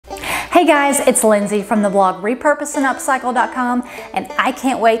Hey guys, it's Lindsay from the blog repurposeandupcycle.com, and I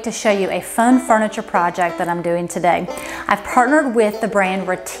can't wait to show you a fun furniture project that I'm doing today. I've partnered with the brand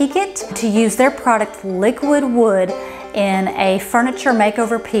Retique It to use their product liquid wood in a furniture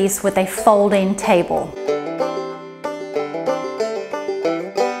makeover piece with a folding table.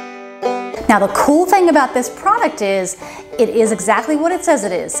 Now the cool thing about this product is it is exactly what it says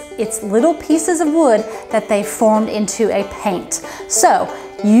it is. It's little pieces of wood that they formed into a paint. So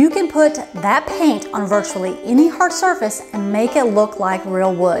you can put that paint on virtually any hard surface and make it look like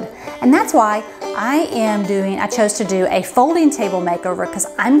real wood. And that's why I chose to do a folding table makeover, because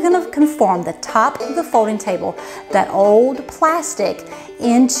I'm gonna conform the top of the folding table, that old plastic,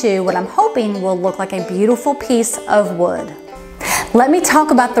 into what I'm hoping will look like a beautiful piece of wood. Let me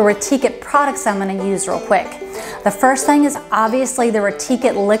talk about the Retique It products I'm going to use real quick. The first thing is obviously the Retique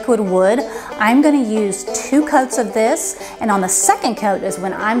It liquid wood. I'm going to use 2 coats of this, and on the second coat is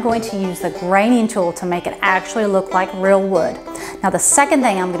when I'm going to use the graining tool to make it actually look like real wood. Now the second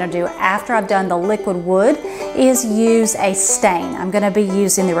thing I'm going to do after I've done the liquid wood is use a stain. I'm going to be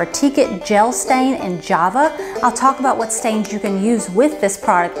using the Retique It gel stain in Java. I'll talk about what stains you can use with this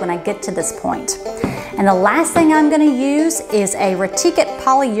product when I get to this point. And the last thing I'm going to use is a Retique It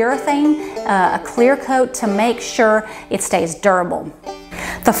polyurethane, a clear coat, to make sure it stays durable.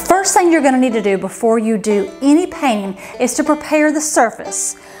 The first thing you're going to need to do before you do any painting is to prepare the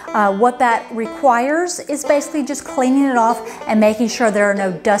surface. What that requires is basically just cleaning it off and making sure there are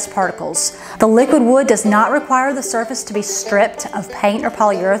no dust particles. The liquid wood does not require the surface to be stripped of paint or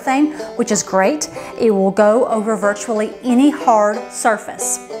polyurethane, which is great. It will go over virtually any hard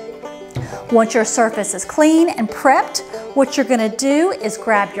surface. Once your surface is clean and prepped, what you're going to do is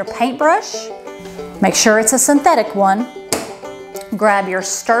grab your paintbrush, make sure it's a synthetic one, grab your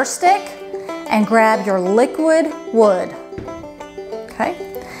stir stick, and grab your liquid wood. Okay?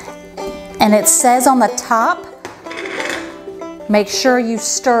 And it says on the top, make sure you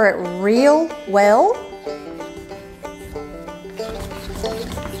stir it real well.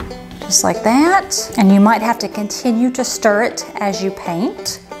 Just like that. And you might have to continue to stir it as you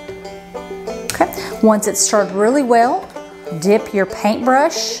paint. Okay. Once it's stirred really well, dip your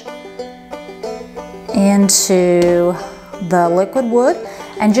paintbrush into the liquid wood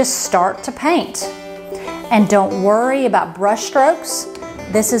and just start to paint. And don't worry about brush strokes.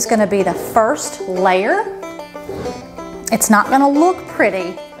 This is going to be the first layer. It's not going to look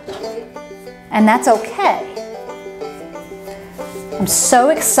pretty, and that's okay. I'm so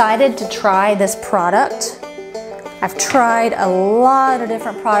excited to try this product. I've tried a lot of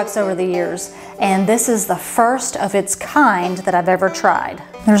different products over the years, and this is the first of its kind that I've ever tried.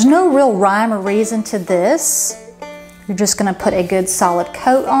 There's no real rhyme or reason to this. You're just going to put a good solid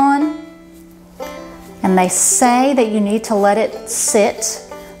coat on. And they say that you need to let it sit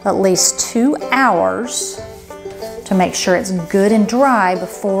at least 2 hours to make sure it's good and dry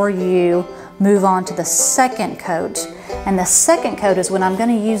before you move on to the second coat. And the second coat is when I'm going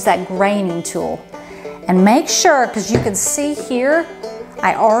to use that graining tool. And make sure, because you can see here,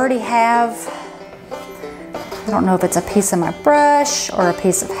 I already have, I don't know if it's a piece of my brush or a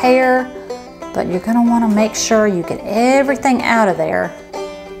piece of hair, but you're going to want to make sure you get everything out of there.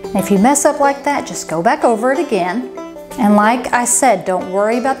 And if you mess up like that, just go back over it again. And like I said, don't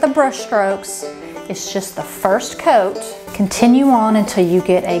worry about the brush strokes. It's just the first coat. Continue on until you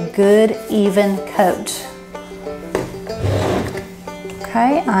get a good, even coat.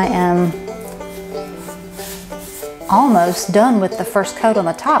 Okay, I am almost done with the first coat on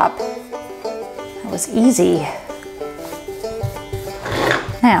the top. That was easy.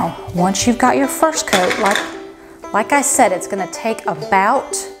 Now, once you've got your first coat, like I said, it's going to take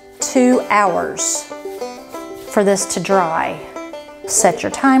about 2 hours for this to dry. Set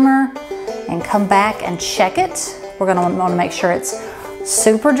your timer and come back and check it. We're going to want to make sure it's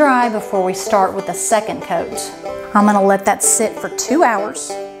super dry before we start with the second coat. I'm going to let that sit for 2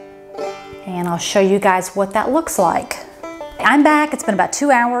 hours, and I'll show you guys what that looks like. I'm back. It's been about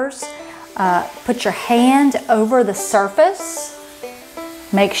 2 hours. Put your hand over the surface.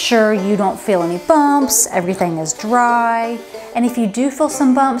 Make sure you don't feel any bumps. Everything is dry. And if you do feel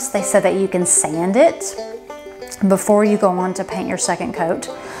some bumps, they said that you can sand it before you go on to paint your second coat.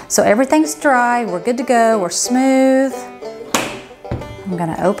 So everything's dry. We're good to go. We're smooth. I'm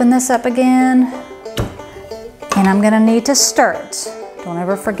going to open this up again, and I'm going to need to stir it. Don't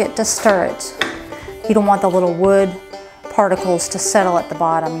ever forget to stir it. You don't want the little wood particles to settle at the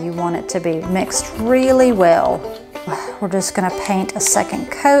bottom. You want it to be mixed really well. We're just going to paint a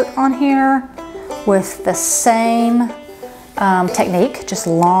second coat on here with the same technique, just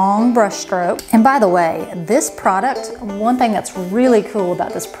long brush stroke. And by the way, this product, one thing that's really cool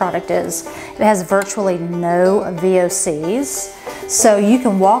about this product is it has virtually no VOCs. So you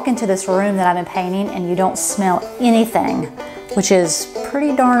can walk into this room that I've been painting and you don't smell anything, which is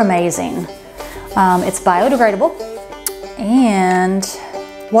pretty darn amazing. It's biodegradable and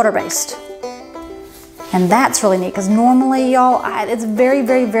water-based. And that's really neat because normally, y'all, it's very,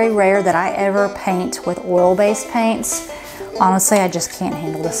 very, very rare that I ever paint with oil-based paints. Honestly, I just can't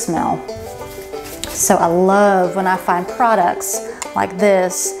handle the smell. So I love when I find products like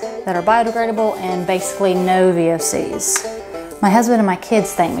this that are biodegradable and basically no VOCs. My husband and my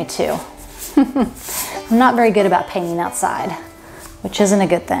kids thank me too. I'm not very good about painting outside, which isn't a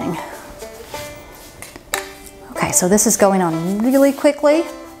good thing. Okay, so this is going on really quickly.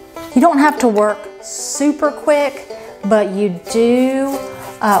 You don't have to work super quick, but you do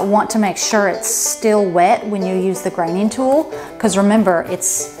want to make sure it's still wet when you use the graining tool, because remember,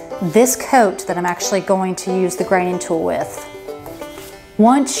 it's this coat that I'm actually going to use the graining tool with.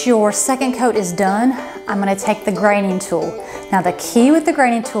 Once your second coat is done, I'm going to take the graining tool. Now the key with the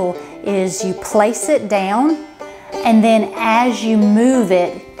graining tool is you place it down, and then as you move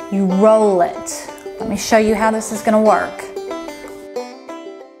it, you roll it. Let me show you how this is going to work.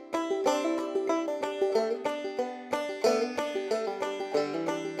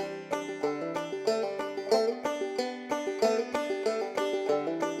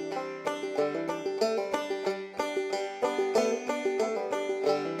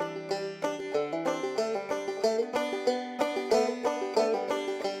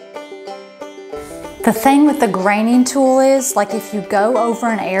 The thing with the graining tool is, like, if you go over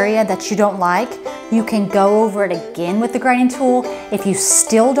an area that you don't like, you can go over it again with the graining tool. If you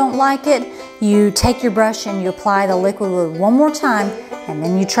still don't like it, you take your brush and you apply the liquid wood one more time, and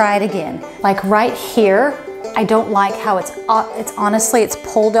then you try it again. Like right here, I don't like how it's honestly, it's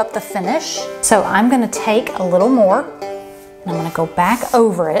pulled up the finish. So I'm gonna take a little more, and I'm gonna go back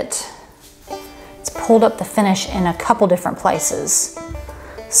over it. It's pulled up the finish in a couple different places.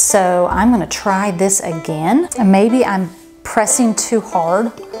 So I'm gonna try this again. And maybe I'm pressing too hard.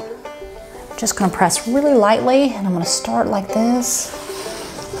 I'm just gonna press really lightly, and I'm gonna start like this.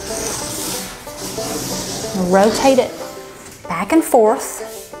 I'm gonna rotate it back and forth.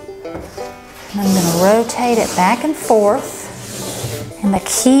 And I'm gonna rotate it back and forth. And the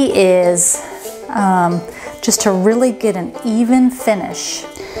key is just to really get an even finish.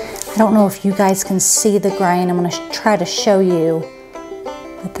 I don't know if you guys can see the grain. I'm gonna try to show you.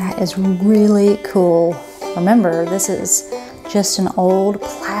 But that is really cool. Remember, this is just an old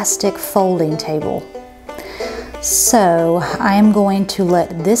plastic folding table. So I am going to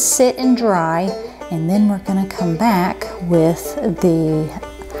let this sit and dry, and then we're gonna come back with the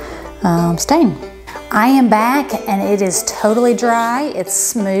stain. I am back and it is totally dry. It's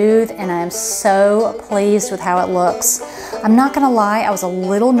smooth and I am so pleased with how it looks. I'm not gonna lie, I was a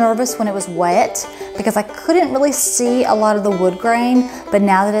little nervous when it was wet because I couldn't really see a lot of the wood grain, but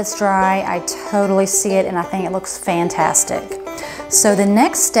now that it's dry, I totally see it and I think it looks fantastic. So the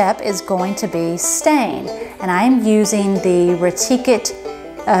next step is going to be stain, and I am using the Retique It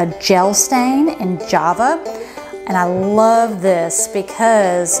gel stain in Java. And I love this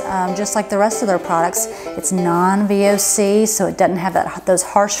because just like the rest of their products, it's non-VOC, so it doesn't have those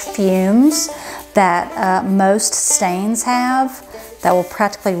harsh fumes that most stains have that will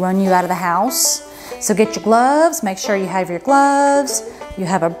practically run you out of the house. So get your gloves, make sure you have your gloves, you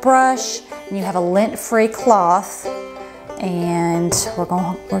have a brush, and you have a lint-free cloth, and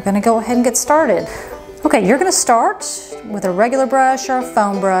we're gonna go ahead and get started. Okay, you're gonna start with a regular brush or a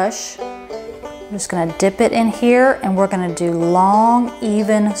foam brush. I'm just gonna dip it in here and we're gonna do long,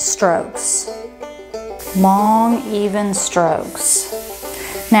 even strokes. Long, even strokes.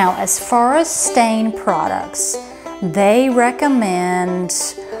 Now, as far as stain products, they recommend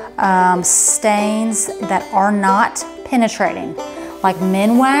stains that are not penetrating. Like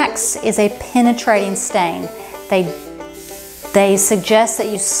Minwax is a penetrating stain. They suggest that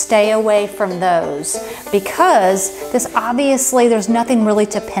you stay away from those because this obviously there's nothing really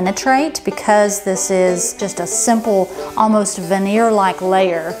to penetrate because this is just a simple, almost veneer-like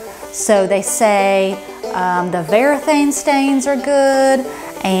layer. So they say the Varathane stains are good,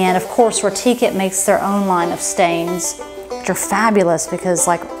 and of course Retique It makes their own line of stains, which are fabulous because,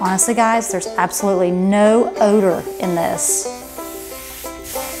 like, honestly guys, there's absolutely no odor in this.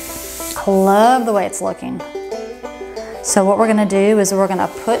 I love the way it's looking. So what we're gonna do is we're gonna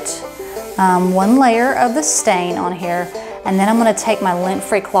put one layer of the stain on here, and then I'm gonna take my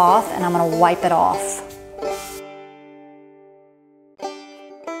lint-free cloth and I'm gonna wipe it off.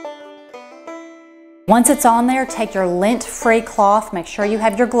 Once it's on there, take your lint-free cloth, make sure you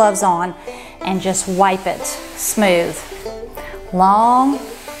have your gloves on, and just wipe it smooth. Long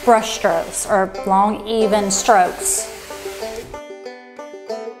brush strokes, or long even strokes.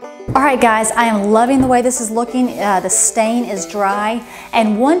 All right guys, I am loving the way this is looking. The stain is dry.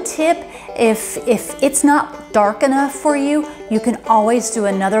 And one tip, if it's not dark enough for you, you can always do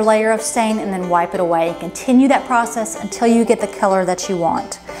another layer of stain and then wipe it away. Continue that process until you get the color that you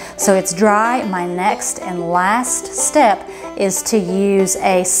want. So it's dry. My next and last step is to use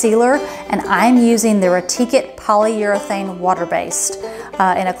a sealer, and I'm using the Retique It polyurethane water-based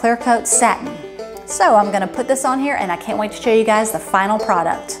in a clear coat satin. So I'm gonna put this on here, and I can't wait to show you guys the final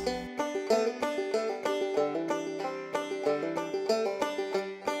product.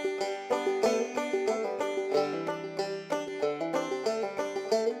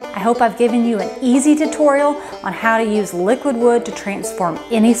 I hope I've given you an easy tutorial on how to use liquid wood to transform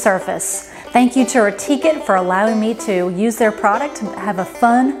any surface. Thank you to Retique It for allowing me to use their product to have a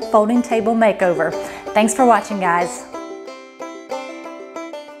fun folding table makeover. Thanks for watching, guys.